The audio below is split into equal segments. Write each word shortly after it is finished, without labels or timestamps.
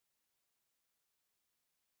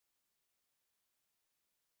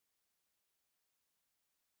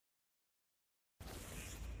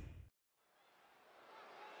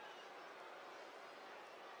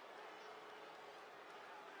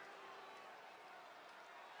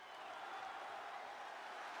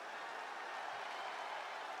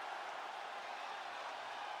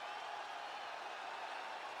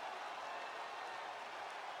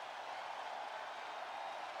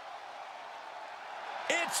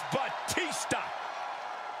it's Batista.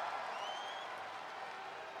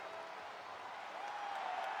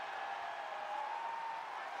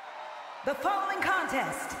 The following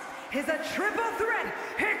contest is a triple threat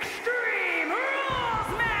Extreme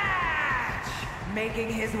Rules match! Making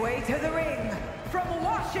his way to the ring from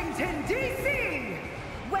Washington, D.C.,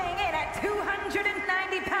 weighing in at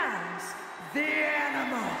 290 pounds, the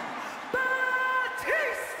Animal,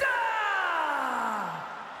 Batista!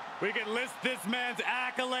 We can list this man's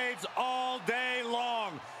accolades all day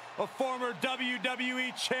long. A former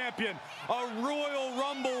WWE champion, a Royal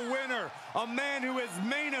Rumble winner, a man who has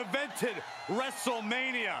main evented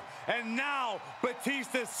WrestleMania, and now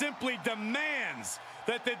Batista simply demands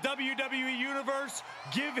that the WWE Universe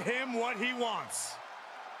give him what he wants.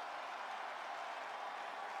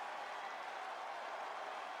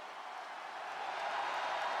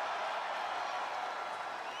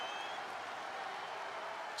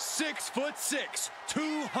 "6'6",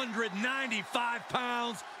 295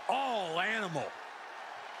 pounds, all animal.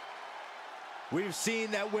 We've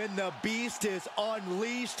seen that when the beast is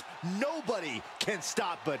unleashed, nobody can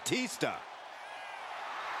stop Batista.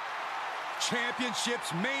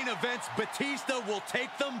 Championships, main events, Batista will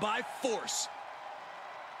take them by force.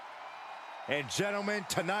 And gentlemen,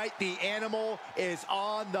 tonight the Animal is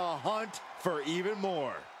on the hunt for even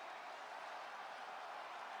more.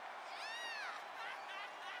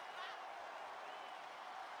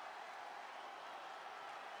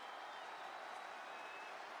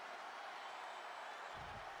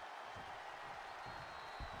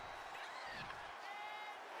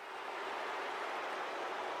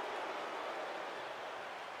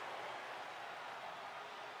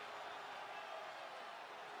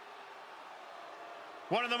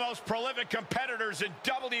 One of the most prolific competitors in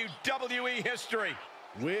WWE history.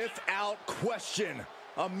 Without question,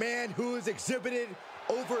 a man who has exhibited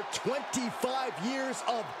over 25 years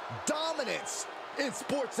of dominance in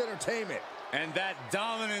sports entertainment. And that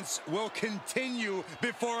dominance will continue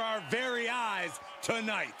before our very eyes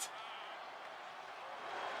tonight.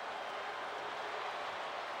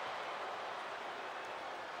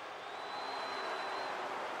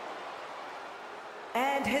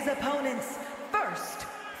 And his opponents, first,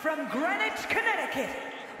 from Greenwich, Connecticut,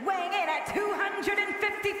 weighing in at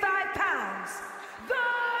 255 pounds, the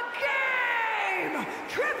Game,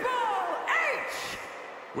 Triple H!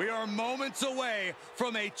 We are moments away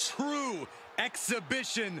from a true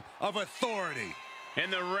exhibition of authority. In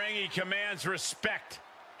the ring, he commands respect.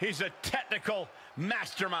 He's a technical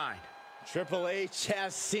mastermind. Triple H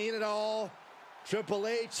has seen it all. Triple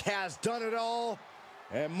H has done it all.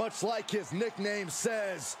 And much like his nickname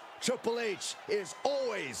says, Triple H is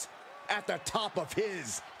always at the top of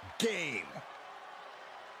his game.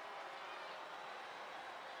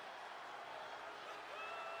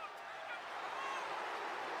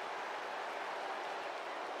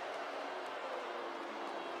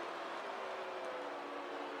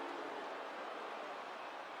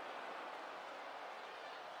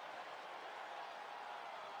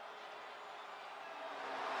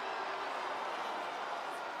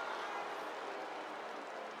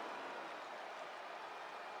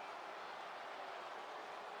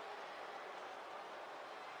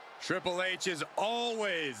 Triple H is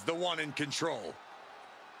always the one in control.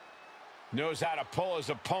 Knows how to pull his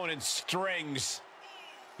opponent's strings.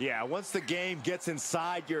 Yeah, once the game gets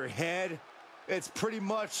inside your head, it's pretty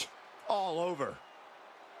much all over.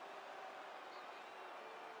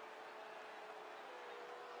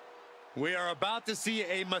 We are about to see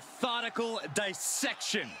a methodical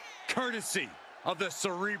dissection, courtesy of the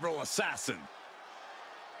cerebral assassin.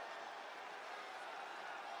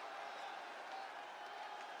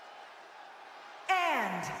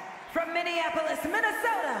 And from Minneapolis,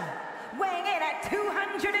 Minnesota, weighing in at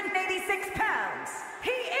 286 pounds,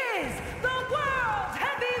 he is the World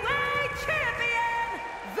Heavyweight Champion,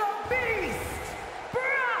 the Beast,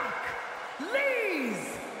 Brock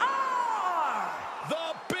Lesnar!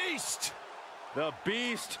 The Beast! The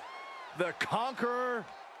Beast, the Conqueror,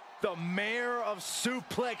 the Mayor of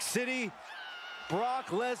Suplex City. Brock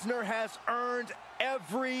Lesnar has earned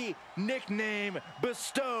every nickname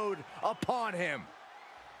bestowed upon him.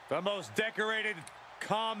 The most decorated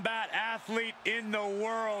combat athlete in the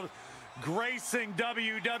world, gracing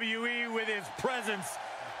WWE with his presence.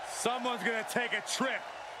 Someone's gonna take a trip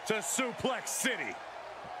to Suplex City.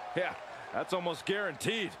 Yeah, that's almost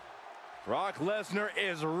guaranteed. Brock Lesnar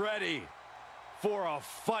is ready for a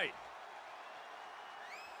fight.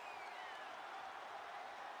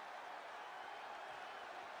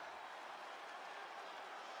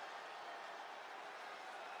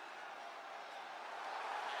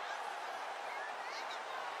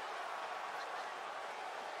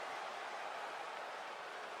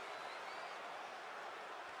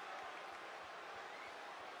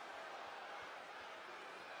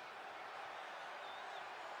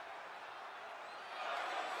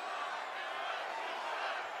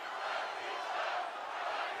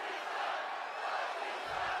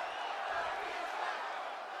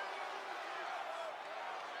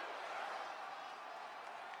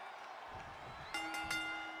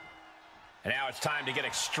 Now it's time to get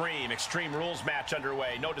Extreme Rules match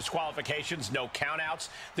underway. No disqualifications, no countouts.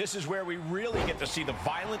 This is where we really get to see the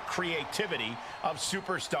violent creativity of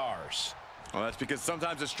superstars. Well, that's because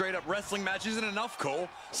sometimes a straight-up wrestling match isn't enough, Cole.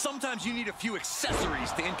 Sometimes you need a few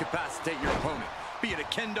accessories to incapacitate your opponent. Be it a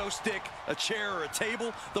kendo stick, a chair, or a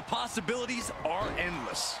table, the possibilities are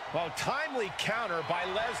endless. Well, timely counter by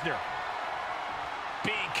Lesnar.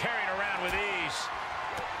 Being carried around with ease.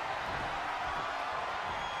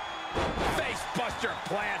 Facebuster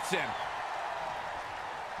plants him.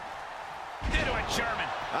 Into a German.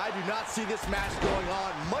 I do not see this match going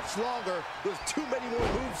on much longer. There's too many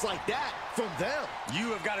more moves like that from them.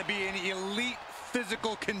 You have got to be in elite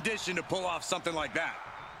physical condition to pull off something like that.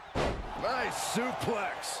 Nice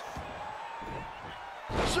suplex.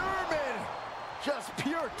 German. Just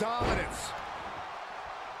pure dominance.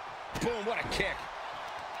 Boom, what a kick.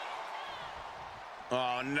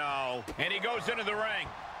 Oh, no. And he goes into the ring.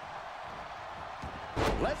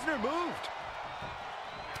 Lesnar moved.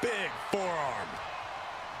 Big forearm.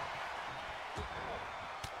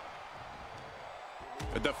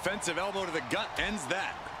 A defensive elbow to the gut ends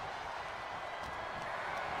that.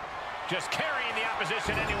 Just carrying the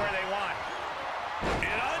opposition anywhere they want.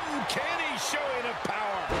 An uncanny showing of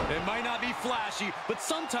power. It might not be flashy, but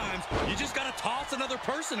sometimes you just got to toss another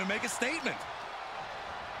person and make a statement.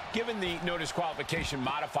 Given the no disqualification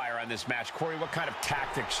modifier on this match, Corey, what kind of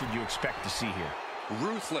tactics should you expect to see here?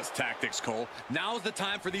 Ruthless tactics, Cole. Now's the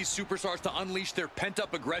time for these superstars to unleash their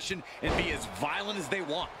pent-up aggression and be as violent as they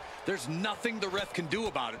want. There's nothing the ref can do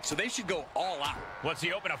about it, so they should go all out. What's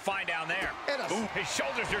he open to find down there? Ooh. His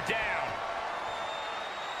shoulders are down.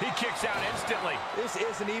 He kicks out instantly. This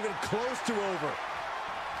isn't even close to over.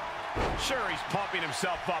 Sure, he's pumping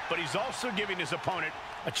himself up, but he's also giving his opponent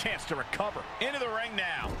a chance to recover. Into the ring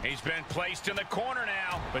now. He's been placed in the corner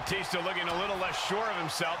now. Batista looking a little less sure of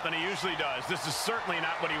himself than he usually does. This is certainly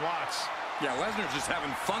not what he wants. Yeah, Lesnar's just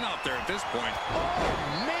having fun out there at this point.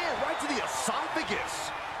 Oh, man, right to the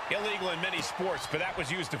esophagus. Illegal in many sports, but that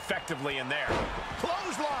was used effectively in there.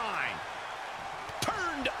 Clothesline.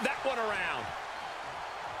 Turned that one around.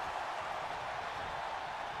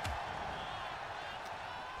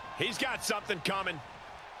 He's got something coming.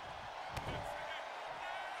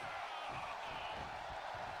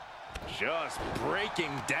 Just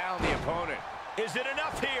breaking down the opponent. Is it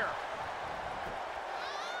enough here?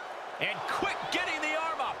 And quick getting the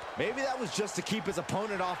arm up. Maybe that was just to keep his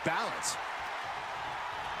opponent off balance.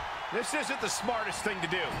 This isn't the smartest thing to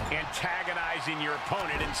do, antagonizing your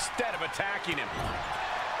opponent instead of attacking him.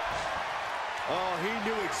 Oh, he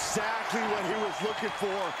knew exactly what he was looking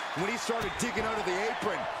for when he started digging under the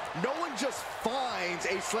apron. No one just finds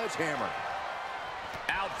a sledgehammer.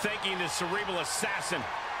 Outthinking the cerebral assassin.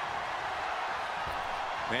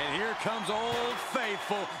 And here comes Old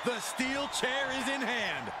Faithful. The steel chair is in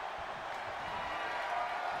hand.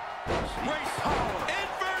 Great power.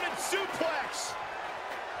 Inverted suplex.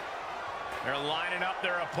 They're lining up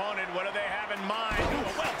their opponent. What do they have in mind? Ooh,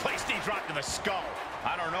 a well-placed knee drop to the skull.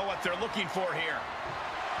 I don't know what they're looking for here.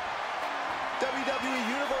 WWE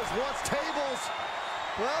Universe wants tables.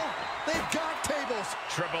 Well, they've got tables.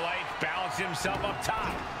 Triple H balancing himself up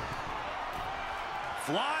top.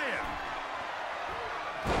 Flying.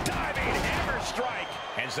 Diving hammer strike.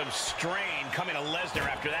 And some strain coming to Lesnar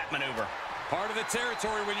after that maneuver. Part of the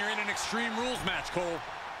territory when you're in an Extreme Rules match, Cole.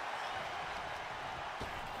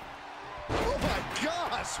 Oh, my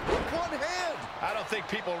gosh. With one hand. I don't think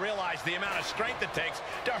people realize the amount of strength it takes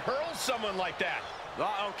to hurl someone like that.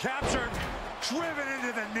 Uh-oh, captured. Driven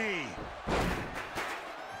into the knee.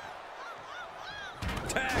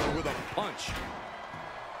 Tagged with a punch.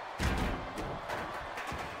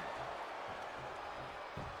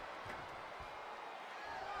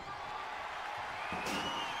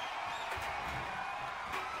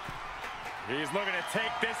 He's looking to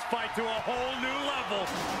take this fight to a whole new level.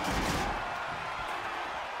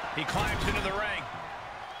 He climbs into the ring.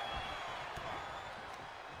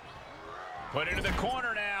 Put into the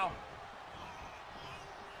corner now.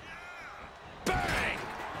 Bang!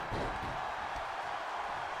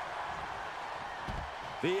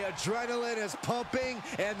 The adrenaline is pumping,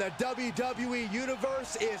 and the WWE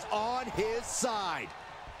Universe is on his side.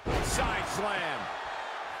 Side slam.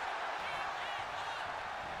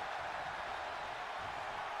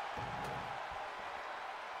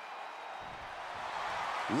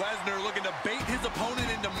 Lesnar looking to bait his opponent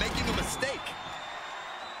into making a mistake.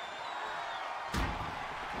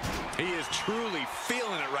 He is truly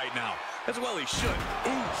feeling it right now. As well he should.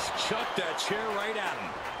 Ooh, chucked that chair right at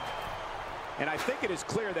him. And I think it is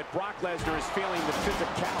clear that Brock Lesnar is feeling the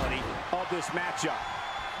physicality of this matchup.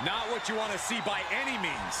 Not what you want to see by any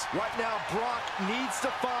means. Right now, Brock needs to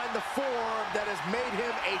find the form that has made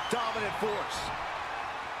him a dominant force.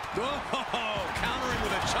 Oh, countering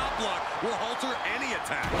with a chop block will alter any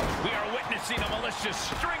attack. We are witnessing a malicious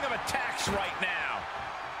string of attacks right now.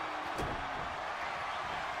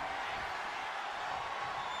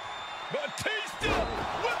 Batista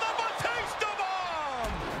with the Batista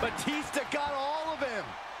bomb! Batista got all of him.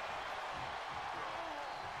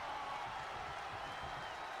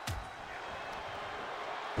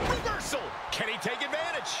 Reversal! Can he take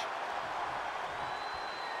advantage?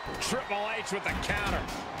 Triple H with the counter.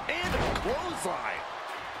 And a clothesline.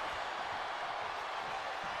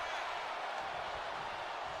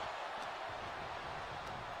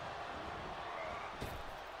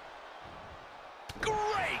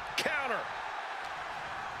 Great counter.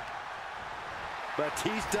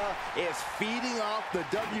 Batista is feeding off the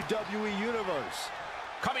WWE Universe.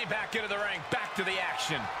 Coming back into the ring, back to the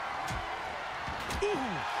action. Ooh.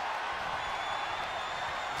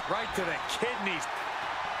 Right to the kidneys.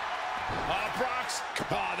 Brock's.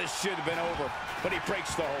 Oh, this should have been over, but he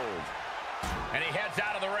breaks the hold. And he heads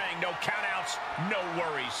out of the ring. No countouts, no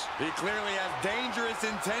worries. He clearly has dangerous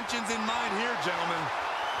intentions in mind here, gentlemen.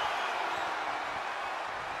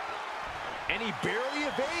 And he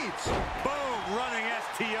barely evades. Boom, running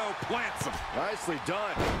STO plants him. Nicely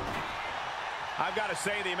done. I've got to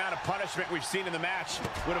say, the amount of punishment we've seen in the match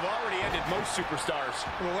would have already ended most superstars.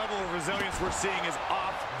 The level of resilience we're seeing is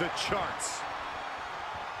off the charts.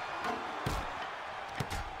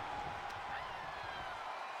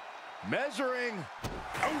 Measuring.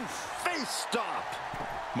 Oh, face stop.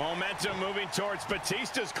 Momentum moving towards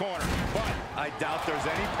Batista's corner. But I doubt there's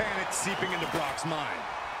any panic seeping into Brock's mind.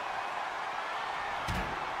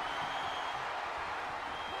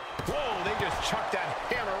 Whoa, they just chucked that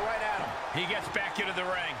hammer right at him. He gets back into the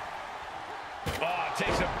ring. Oh,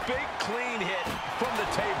 takes a big clean hit from the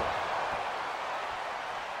table.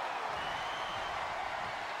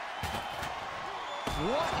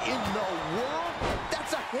 What in the world?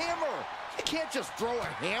 That's a hammer. You can't just throw a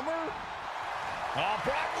hammer. Oh,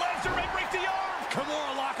 Brock Lesnar may break the arm.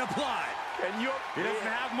 Kimura lock applied. And he doesn't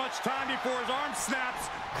have much time before his arm snaps.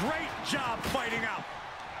 Great job fighting out.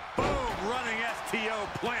 Boom, running STO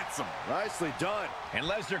plants him. Nicely done. And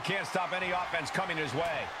Lesnar can't stop any offense coming his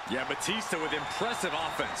way. Yeah, Batista with impressive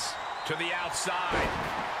offense. To the outside.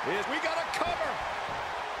 We got a cover.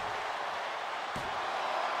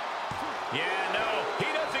 Yeah, no,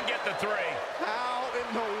 he doesn't get the 3. How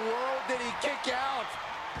in the world did he kick out?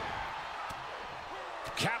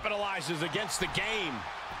 Capitalizes against the game.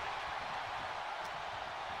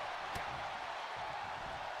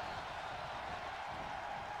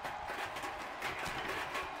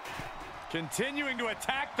 Continuing to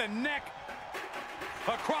attack the neck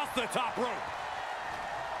across the top rope.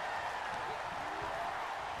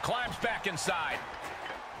 Climbs back inside.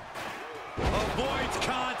 Avoids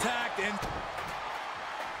contact and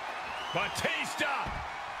Batista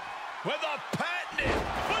with a patented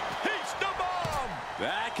Batista bomb.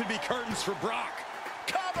 That could be curtains for Brock.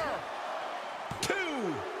 Cover. 2.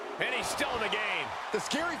 And he's still in the game. The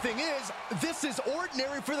scary thing is, this is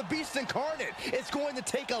ordinary for the Beast Incarnate. It's going to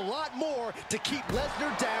take a lot more to keep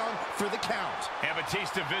Lesnar down for the count. And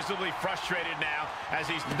Batista visibly frustrated now as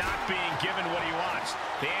he's not being given what he wants.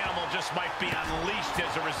 The animal just might be unleashed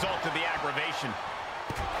as a result of the aggravation.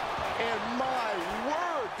 And my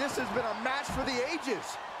word, this has been a match for the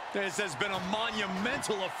ages. This has been a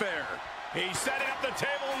monumental affair. He's setting up the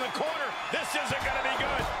table in the corner. This isn't going to be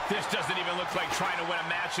good. This doesn't even look like trying to win a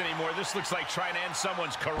match anymore. This looks like trying to end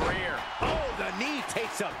someone's career. Oh, the knee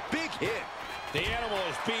takes a big hit. The animal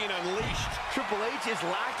is being unleashed. Triple H is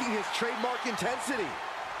lacking his trademark intensity.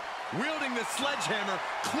 Wielding the sledgehammer,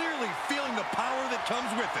 clearly feeling the power that comes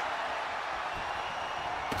with it.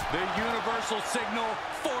 The universal signal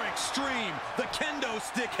for extreme. The kendo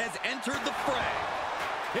stick has entered the fray.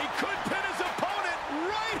 He could pin his opponent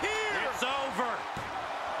right here. It's over.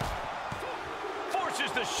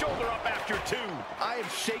 Forces the shoulder up after 2. I am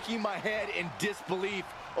shaking my head in disbelief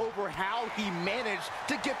over how he managed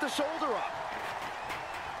to get the shoulder up.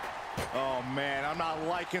 Oh, man, I'm not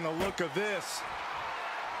liking the look of this.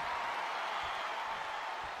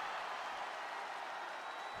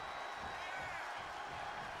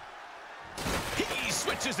 He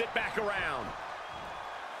switches it back around.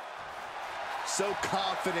 So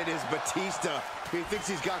confident is Batista. He thinks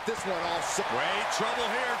he's got this one all set. Wait, trouble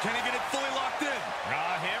here. Can he get it fully locked in?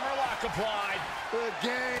 Hammer lock applied.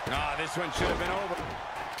 Again. This one should have been over.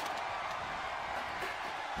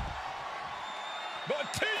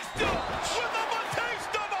 Batista with the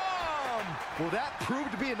Batista bomb. Well, that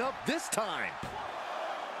proved to be enough this time.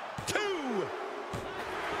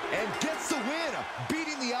 gets the win,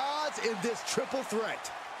 beating the odds in this triple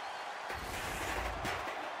threat.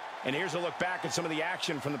 And here's a look back at some of the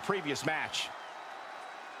action from the previous match.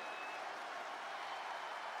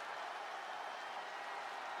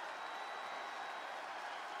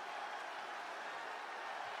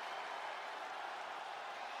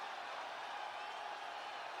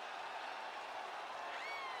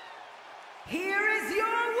 Here is your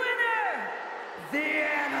winner, the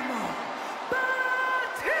Animal,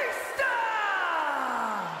 Batista!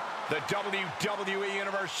 The WWE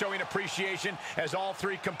Universe showing appreciation as all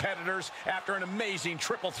three competitors after an amazing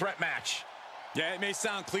triple threat match. Yeah, it may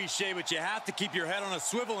sound cliche, but you have to keep your head on a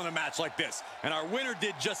swivel in a match like this. And our winner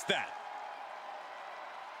did just that.